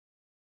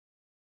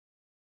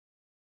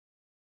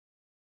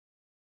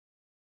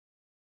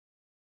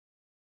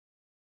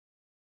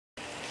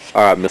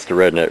Alright, Mr.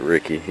 Redneck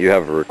Ricky, you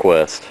have a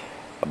request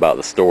about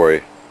the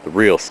story, the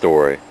real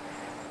story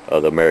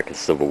of the American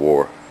Civil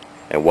War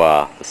and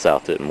why the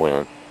South didn't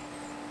win.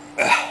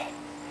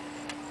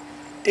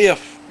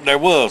 If there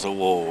was a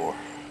war,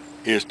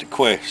 is the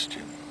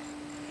question.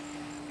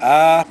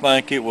 I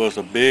think it was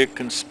a big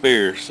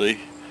conspiracy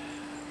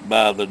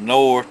by the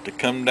North to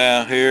come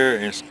down here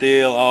and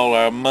steal all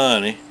our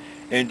money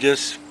and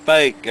just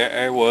fake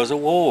there was a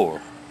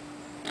war.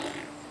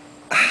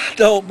 I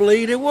don't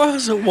believe there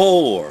was a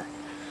war.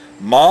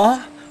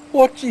 Ma,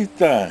 what you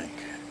think?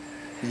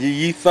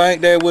 You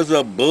think there was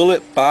a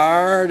bullet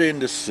fired in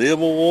the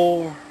Civil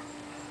War?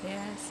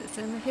 Yes, it's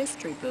in the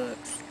history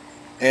books.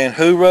 And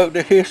who wrote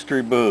the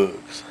history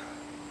books?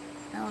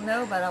 I don't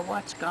know, but I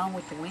watched Gone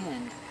with the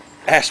Wind.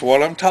 That's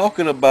what I'm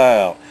talking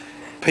about.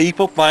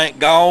 People think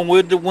Gone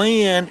with the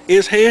Wind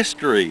is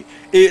history.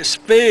 It's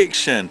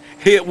fiction.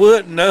 It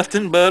wasn't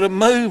nothing but a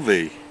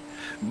movie.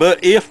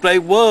 But if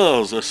there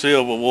was a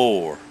Civil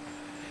War,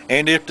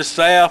 and if the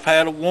South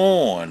had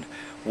won,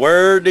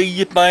 where do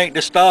you think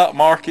the stock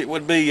market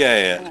would be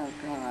at? Oh,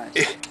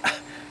 gosh.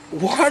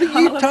 What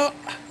are you talking?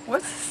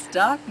 What's the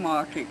stock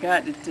market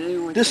got to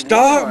do with The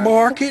stock war?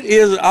 market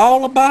is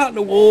all about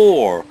the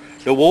war.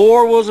 The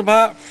war was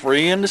about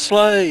freeing the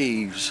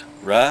slaves,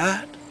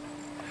 right?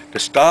 The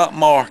stock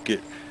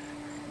market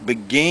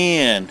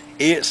began,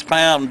 its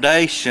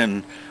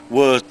foundation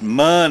was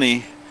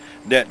money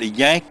that the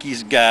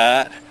Yankees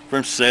got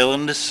from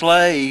selling the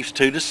slaves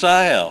to the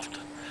South.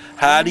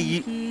 How do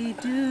you... Yankee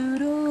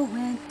Doodle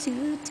went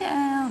to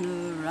town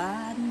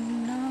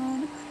a-riding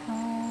on a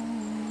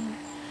pony,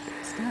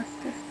 stuck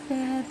a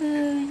feather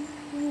in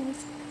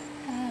his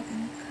hat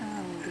and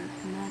called it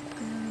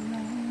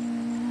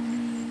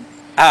macaroni.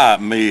 I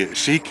admit,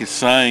 she can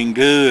sing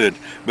good,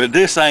 but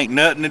this ain't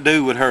nothing to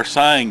do with her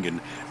singing.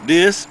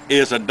 This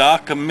is a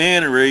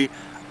documentary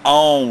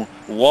on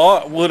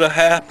what would have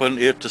happened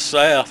if the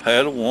South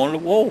had won the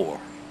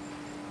war.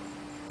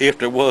 If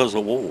there was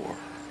a war.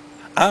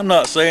 I'm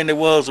not saying there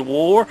was a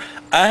war.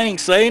 I ain't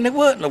saying there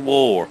wasn't a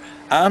war.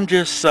 I'm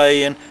just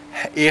saying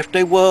if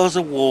there was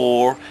a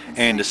war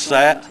and the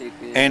South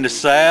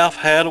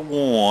had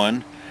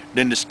won,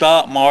 then the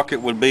stock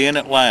market would be in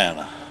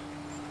Atlanta.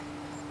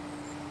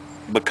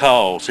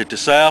 Because if the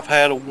South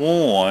had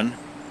won,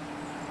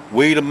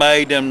 we'd have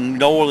made them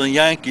Northern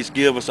Yankees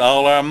give us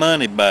all our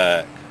money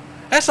back.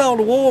 That's all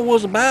the war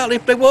was about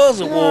if there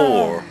was a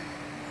war.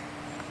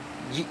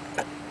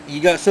 You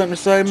got something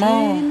to say,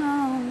 Mom?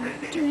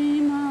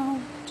 Dream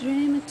on,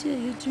 dream until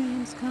your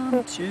dreams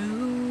come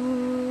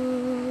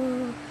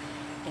true.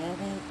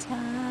 Every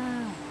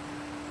time,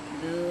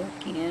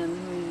 look in the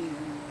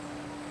mirror.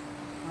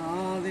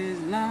 All these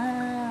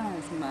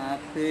lines, my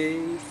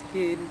face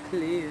getting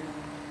clear.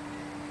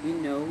 You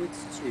know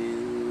it's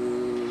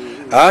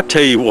true. I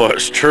tell you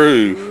what's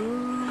true.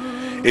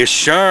 Is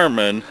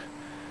Sherman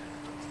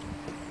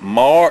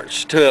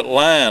marched to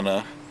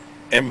Atlanta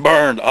and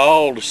burned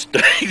all the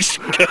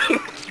stagecoaches.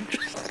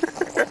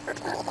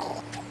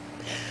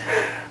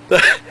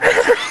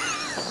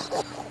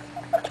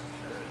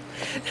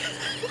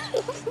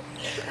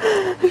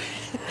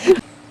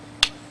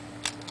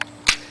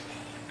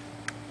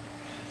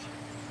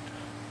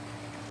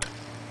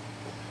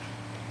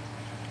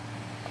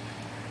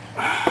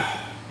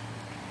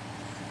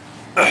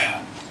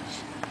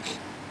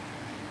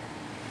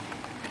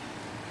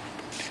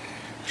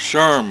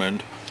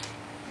 Sherman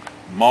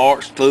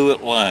marched through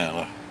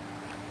Atlanta.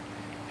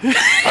 You're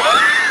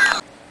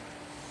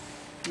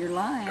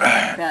lying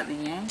about the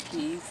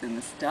Yankees and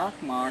the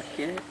stock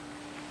market.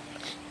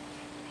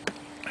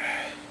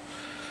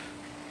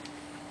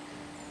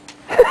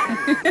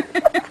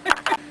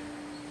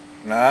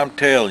 Now I'm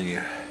telling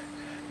you,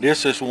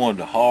 this is one of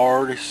the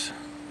hardest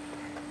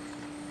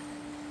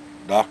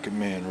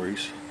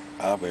documentaries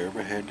I've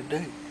ever had to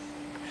do.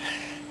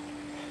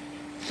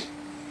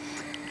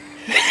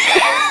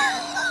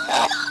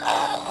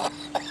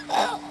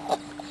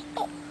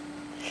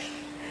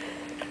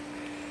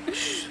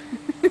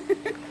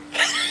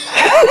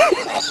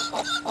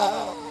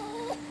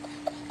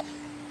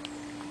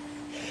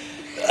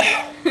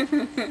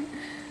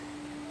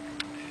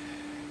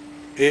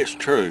 It's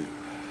true.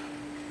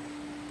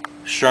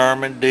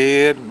 Sherman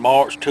did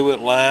march to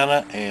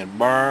Atlanta and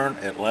burn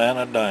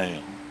Atlanta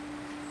down.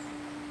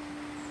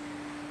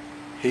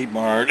 He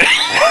burned.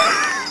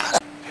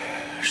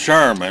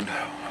 Sherman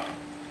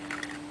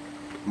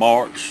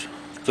marched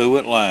through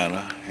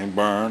Atlanta and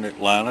burned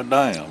Atlanta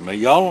down. Now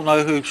y'all don't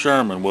know who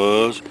Sherman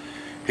was.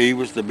 He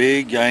was the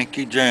big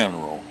Yankee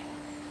general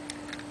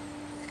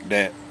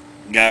that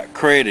got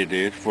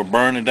credited for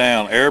burning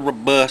down every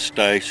bus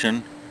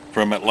station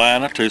from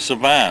Atlanta to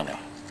Savannah.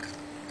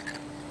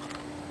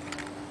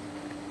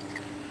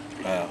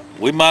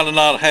 We might have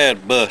not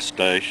had bus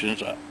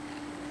stations.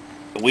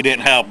 We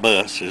didn't have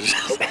buses.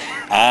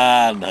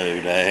 I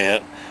know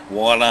that.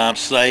 What I'm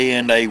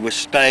saying, they were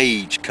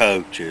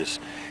stagecoaches.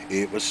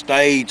 It was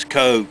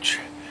stagecoach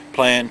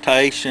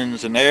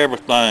plantations and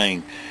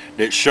everything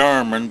that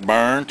Sherman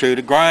burned to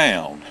the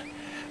ground.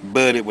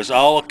 But it was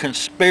all a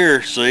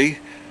conspiracy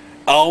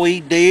all he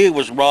did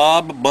was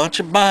rob a bunch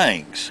of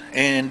banks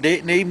and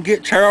didn't even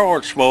get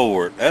charged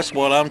for it. That's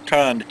what I'm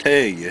trying to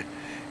tell you.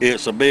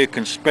 It's a big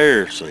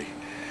conspiracy.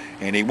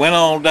 And he went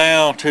on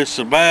down to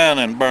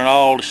Savannah and burned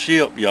all the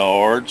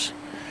shipyards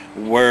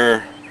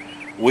where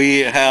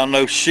we ain't have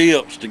no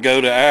ships to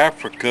go to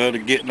Africa to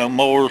get no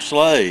more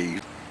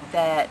slaves.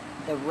 That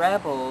the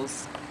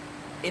rebels,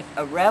 if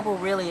a rebel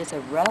really is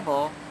a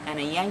rebel and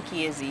a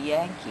Yankee is a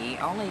Yankee,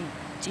 only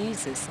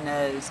Jesus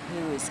knows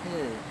who is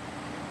who.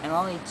 And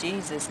only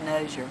Jesus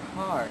knows your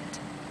heart.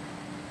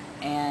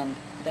 And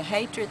the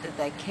hatred that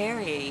they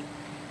carry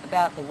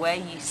about the way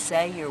you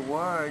say your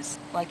words,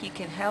 like you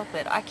can help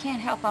it. I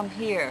can't help I'm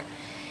here.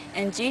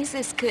 And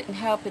Jesus couldn't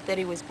help it that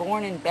he was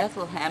born in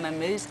Bethlehem and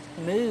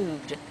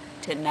moved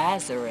to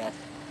Nazareth.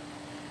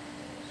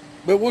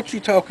 But what you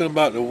talking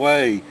about the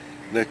way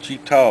that you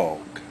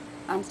talk?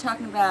 I'm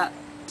talking about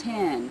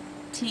 10,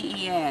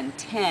 T-E-N,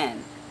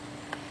 10.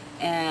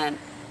 And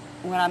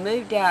when I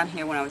moved down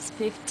here when I was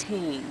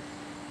 15,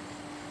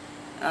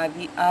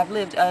 I've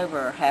lived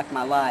over half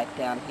my life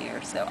down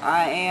here, so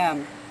I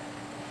am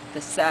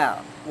the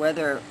South.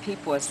 Whether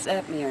people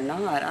accept me or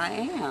not, I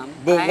am.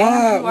 But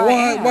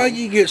I why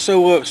you get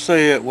so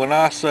upset when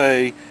I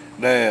say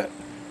that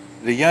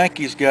the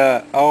Yankees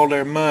got all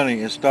their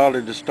money and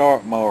started the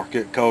stock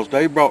market because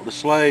they brought the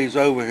slaves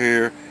over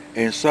here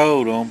and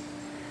sold them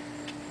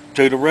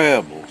to the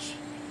rebels?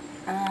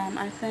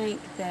 I think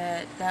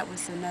that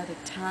was another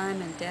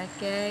time and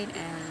decade,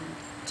 and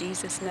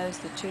Jesus knows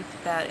the truth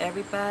about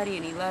everybody,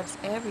 and he loves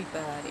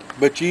everybody.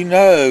 But you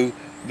know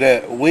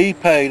that we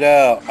paid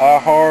out our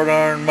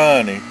hard-earned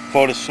money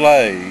for the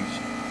slaves,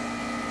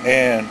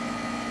 and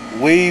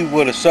we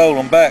would have sold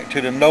them back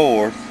to the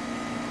North,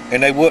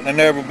 and they wouldn't have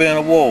never been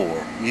a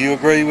war. You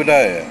agree with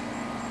that?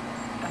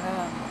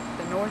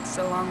 The North's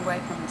a long way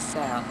from the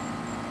South.